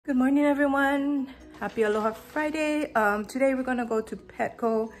Good morning, everyone. Happy Aloha Friday. Today we're gonna go to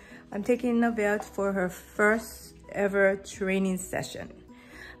Petco. I'm taking Navea for her first ever training session.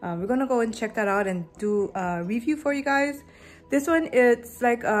 We're gonna go and check that out and do a review for you guys. This one, it's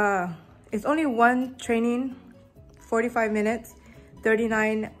like it's only one training, 45 minutes,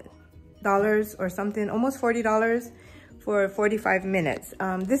 $39 or something, almost $40 for 45 minutes.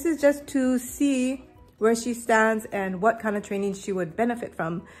 This is just to see where she stands and what kind of training she would benefit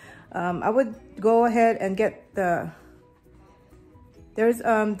from. I would go ahead and get there's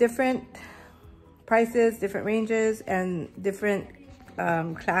different prices, different ranges, and different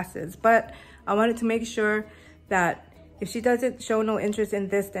classes, but I wanted to make sure that if she doesn't show no interest in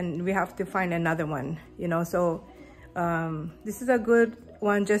this, then we have to find another one, you know. So this is a good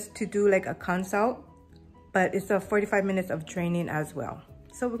one just to do like a consult, but it's a 45 minutes of training as well.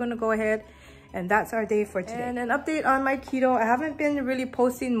 So we're gonna go ahead, and that's our day for today. And an update on my keto. I haven't been really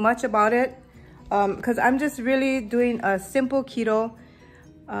posting much about it because I'm just really doing a simple keto.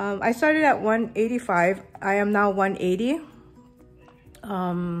 I started at 185. I am now 180.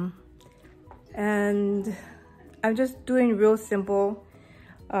 And I'm just doing real simple.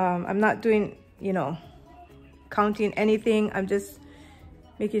 I'm not doing, you know, counting anything. I'm just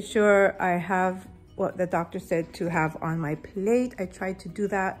making sure I have what the doctor said to have on my plate. I tried to do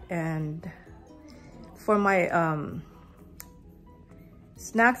that, and for my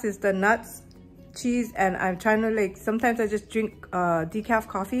snacks is the nuts, cheese, and I'm trying to, like, sometimes I just drink decaf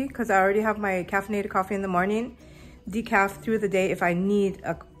coffee because I already have my caffeinated coffee in the morning. Decaf through the day if I need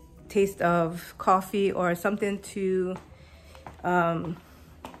a taste of coffee or something to you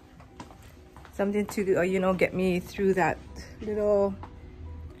know, get me through that little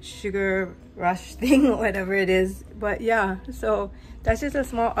sugar rush thing, whatever it is. But yeah, so that's just a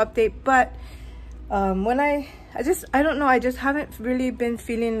small update. But when I don't know, I just haven't really been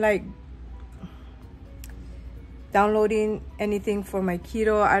feeling like downloading anything for my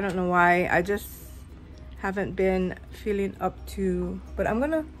keto. I don't know why. I just haven't been feeling up to, but I'm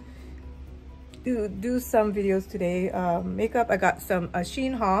gonna do some videos today. Makeup, I got some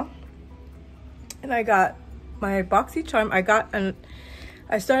Shein haul, and I got my BoxyCharm.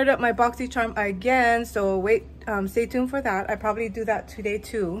 I started up my BoxyCharm again, so wait, stay tuned for that. I probably do that today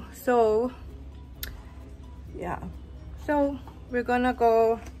too. So yeah, so we're gonna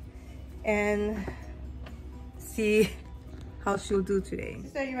go and see how she'll do today.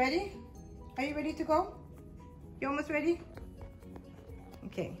 Sister, are you ready? Are you ready to go? You almost ready?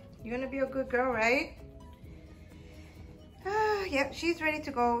 Okay, you're gonna be a good girl, right? Yeah, she's ready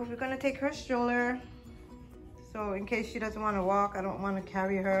to go. We're gonna take her stroller, so in case she doesn't want to walk, I don't want to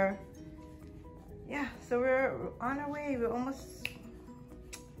carry her. Yeah, so we're on our way. We're almost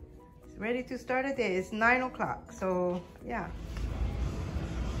ready to start a day. It's 9 o'clock, so yeah.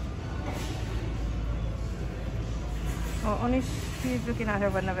 Oh, only she's looking at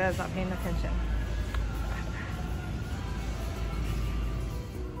her, but Navea's not paying attention.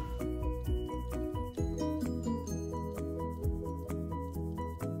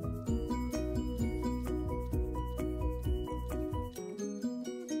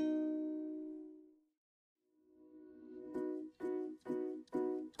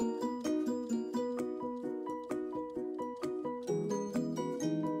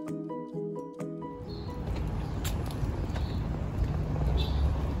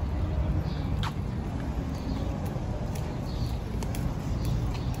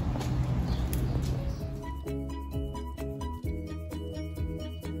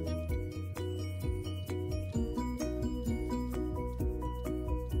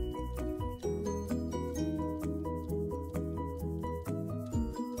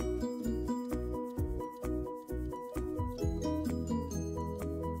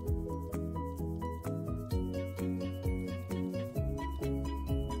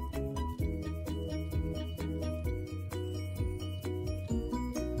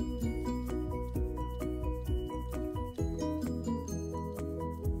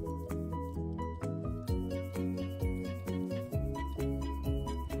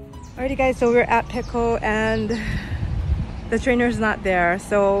 Alrighty guys, so we're at Petco and the trainer's not there.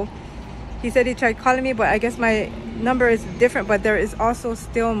 So he said he tried calling me, but I guess my number is different, but there is also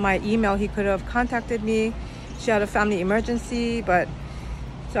still my email. He could have contacted me. She had a family emergency, but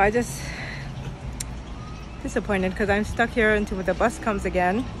so I just disappointed because I'm stuck here until the bus comes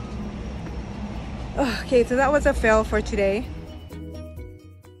again. Okay, so that was a fail for today.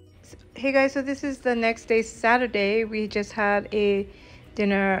 Hey guys, so this is the next day, Saturday. We just had a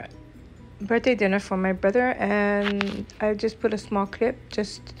birthday dinner for my brother, and I just put a small clip. I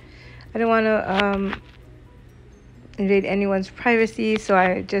didn't want to invade anyone's privacy, so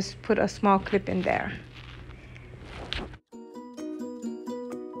I just put a small clip in there.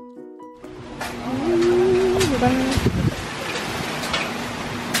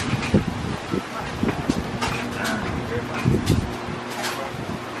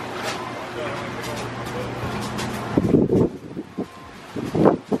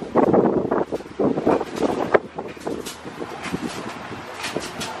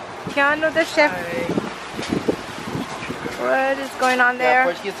 Keanu, the chef. Hi. What is going on there?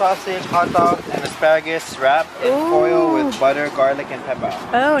 Portuguese sausage, hot dog, and asparagus wrapped in foil with butter, garlic, and pepper.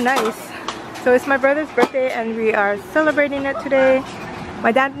 Oh, nice. So it's my brother's birthday and we are celebrating it today.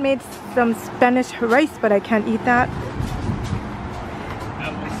 My dad made some Spanish rice, but I can't eat that.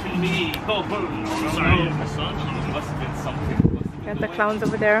 That was me. Oh, sorry. It must have been something. Got the clowns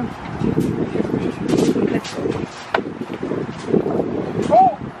over there. Let's go.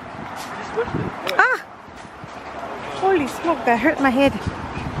 Oh! Ah! Holy smoke, that hurt my head.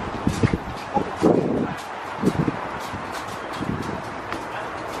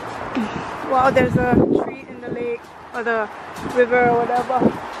 Wow, there's a tree in the lake or the river or whatever.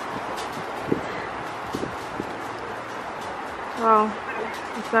 Wow,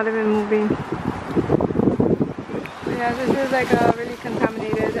 it's not even moving. Yeah, this is like a really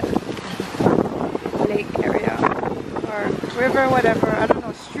contaminated lake area or river, whatever. I don't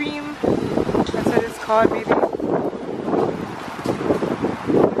know, stream. That's what it's called, maybe.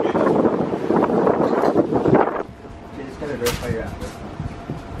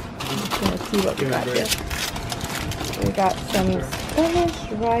 Let's see what we got here. We got some Spanish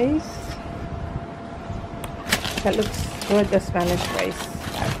rice. That looks good, the Spanish rice.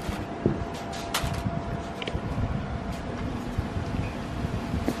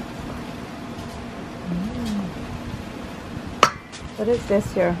 What is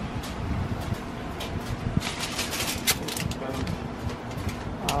this here?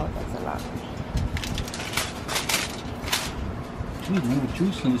 Oh, that's a lot. No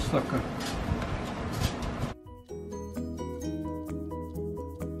juice in the sucker.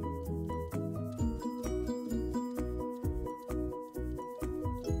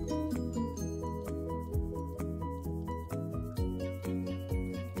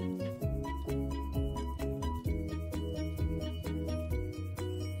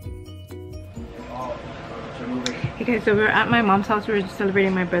 Okay, so we're at my mom's house. We're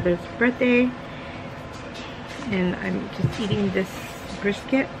celebrating my brother's birthday. And I'm just eating this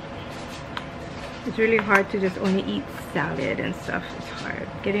brisket. It's really hard to just only eat salad and stuff. It's hard.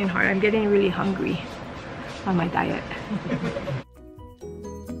 Getting hard. I'm getting really hungry on my diet.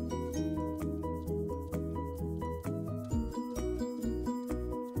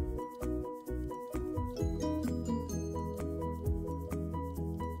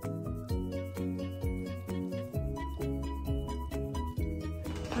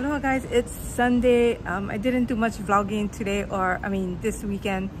 Hello guys, it's Sunday. I didn't do much vlogging today, or I mean this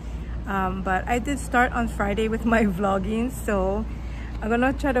weekend, but I did start on Friday with my vlogging, so I'm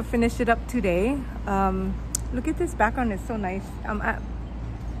gonna try to finish it up today. Look at this background, it's so nice. I'm at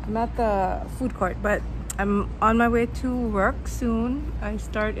the food court, but I'm on my way to work soon. I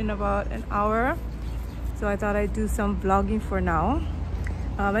start in about an hour, so I thought I'd do some vlogging for now.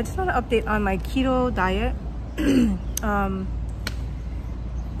 I just want to update on my keto diet.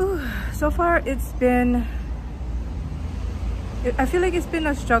 So far it's been, I feel like it's been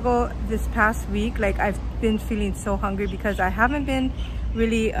a struggle this past week. Like I've been feeling so hungry because I haven't been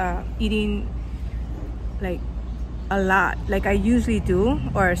really eating like a lot like I usually do,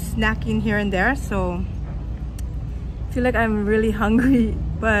 or snacking here and there. So I feel like I'm really hungry,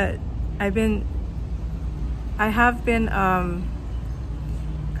 but I have been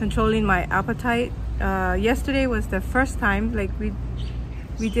controlling my appetite. Yesterday was the first time, like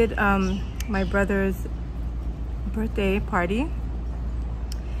we did my brother's birthday party,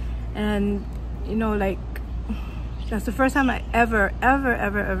 and you know, like that's the first time I ever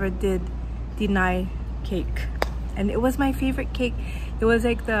did deny cake, and it was my favorite cake. It was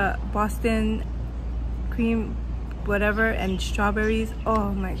like the Boston cream whatever and strawberries.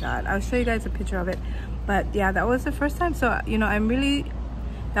 Oh my god, I'll show you guys a picture of it. But yeah, that was the first time, so you know,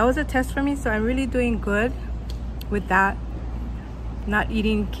 that was a test for me, so I'm really doing good with that. Not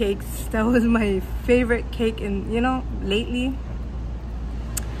eating cakes. That was my favorite cake in, you know, lately.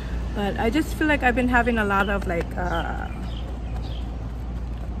 But I just feel like I've been having a lot of like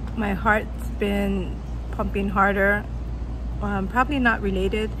my heart's been pumping harder. Probably not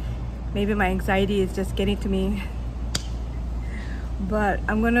related. Maybe my anxiety is just getting to me. But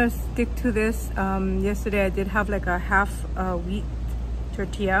I'm gonna stick to this. Yesterday I did have like a half wheat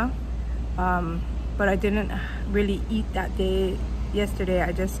tortilla. but I didn't really eat that day yesterday.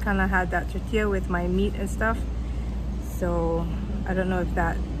 I just kind of had that tortilla with my meat and stuff, so I don't know if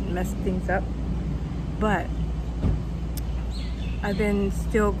that messed things up, but I've been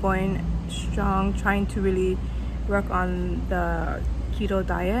still going strong, trying to really work on the keto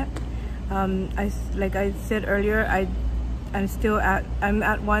diet. Like I said earlier, I'm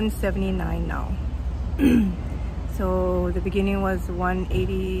at 179 now. So the beginning was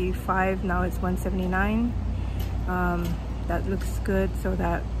 185, now it's 179. That looks good, so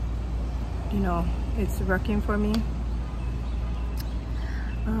that, you know, it's working for me.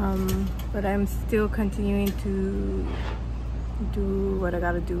 But I'm still continuing to do what I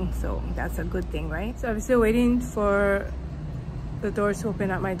gotta do, so that's a good thing, right? So I'm still waiting for the doors to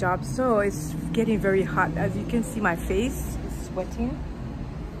open at my job. So it's getting very hot. As you can see, my face is sweating.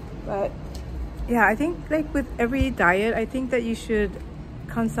 But yeah, I think like with every diet, I think that you should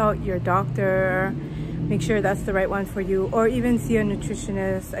consult your doctor, make sure that's the right one for you, or even see a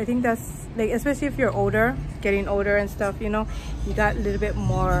nutritionist. I think that's like, especially if you're older, getting older and stuff, you know, you got a little bit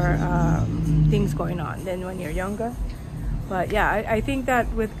more things going on than when you're younger. But yeah, I think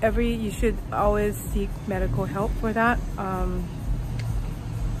that with every, you should always seek medical help for that.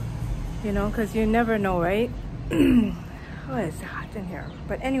 You know, because you never know, right? Oh, it's hot in here.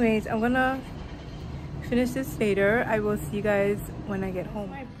 But anyways, I'm gonna finish this later. I will see you guys when I get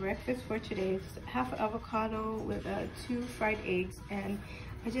home. My breakfast for today is half avocado with 2 fried eggs, and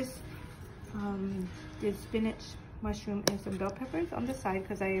I just did spinach, mushroom, and some bell peppers on the side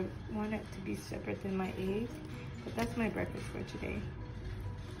because I want it to be separate than my eggs. But that's my breakfast for today.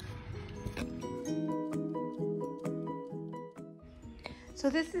 So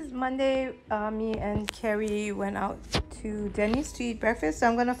this is Monday. Me and Carrie went out to Denny's to eat breakfast. So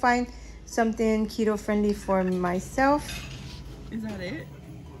I'm gonna find something keto friendly for myself. Is that it?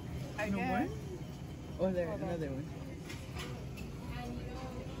 No more? Or there another one?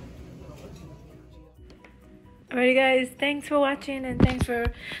 Alright guys, thanks for watching, and thanks for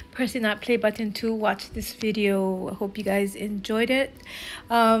pressing that play button to watch this video. I hope you guys enjoyed it.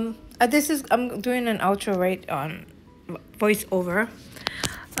 I'm doing an outro, right, on voiceover.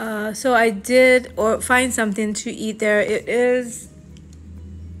 So I did find something to eat there. It is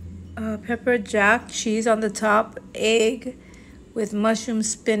pepper jack cheese on the top, egg with mushroom,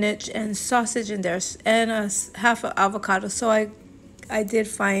 spinach, and sausage in there, and half an avocado. So I did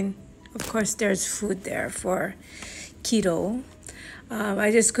find, of course, there's food there for keto. I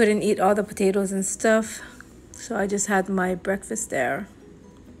just couldn't eat all the potatoes and stuff, so I just had my breakfast there.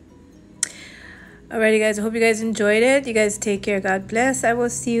 Alrighty guys, I hope you guys enjoyed it. You guys take care. God bless. I will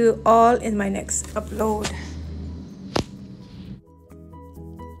see you all in my next upload.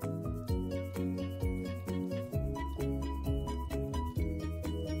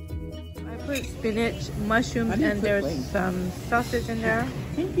 I put spinach, mushrooms, and there's some sausage in there.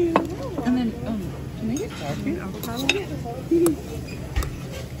 Thank you. And then, can I get sour cream? Avocado.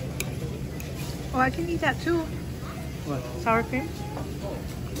 Oh, I can eat that too. What? Sour cream.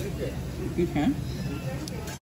 You can?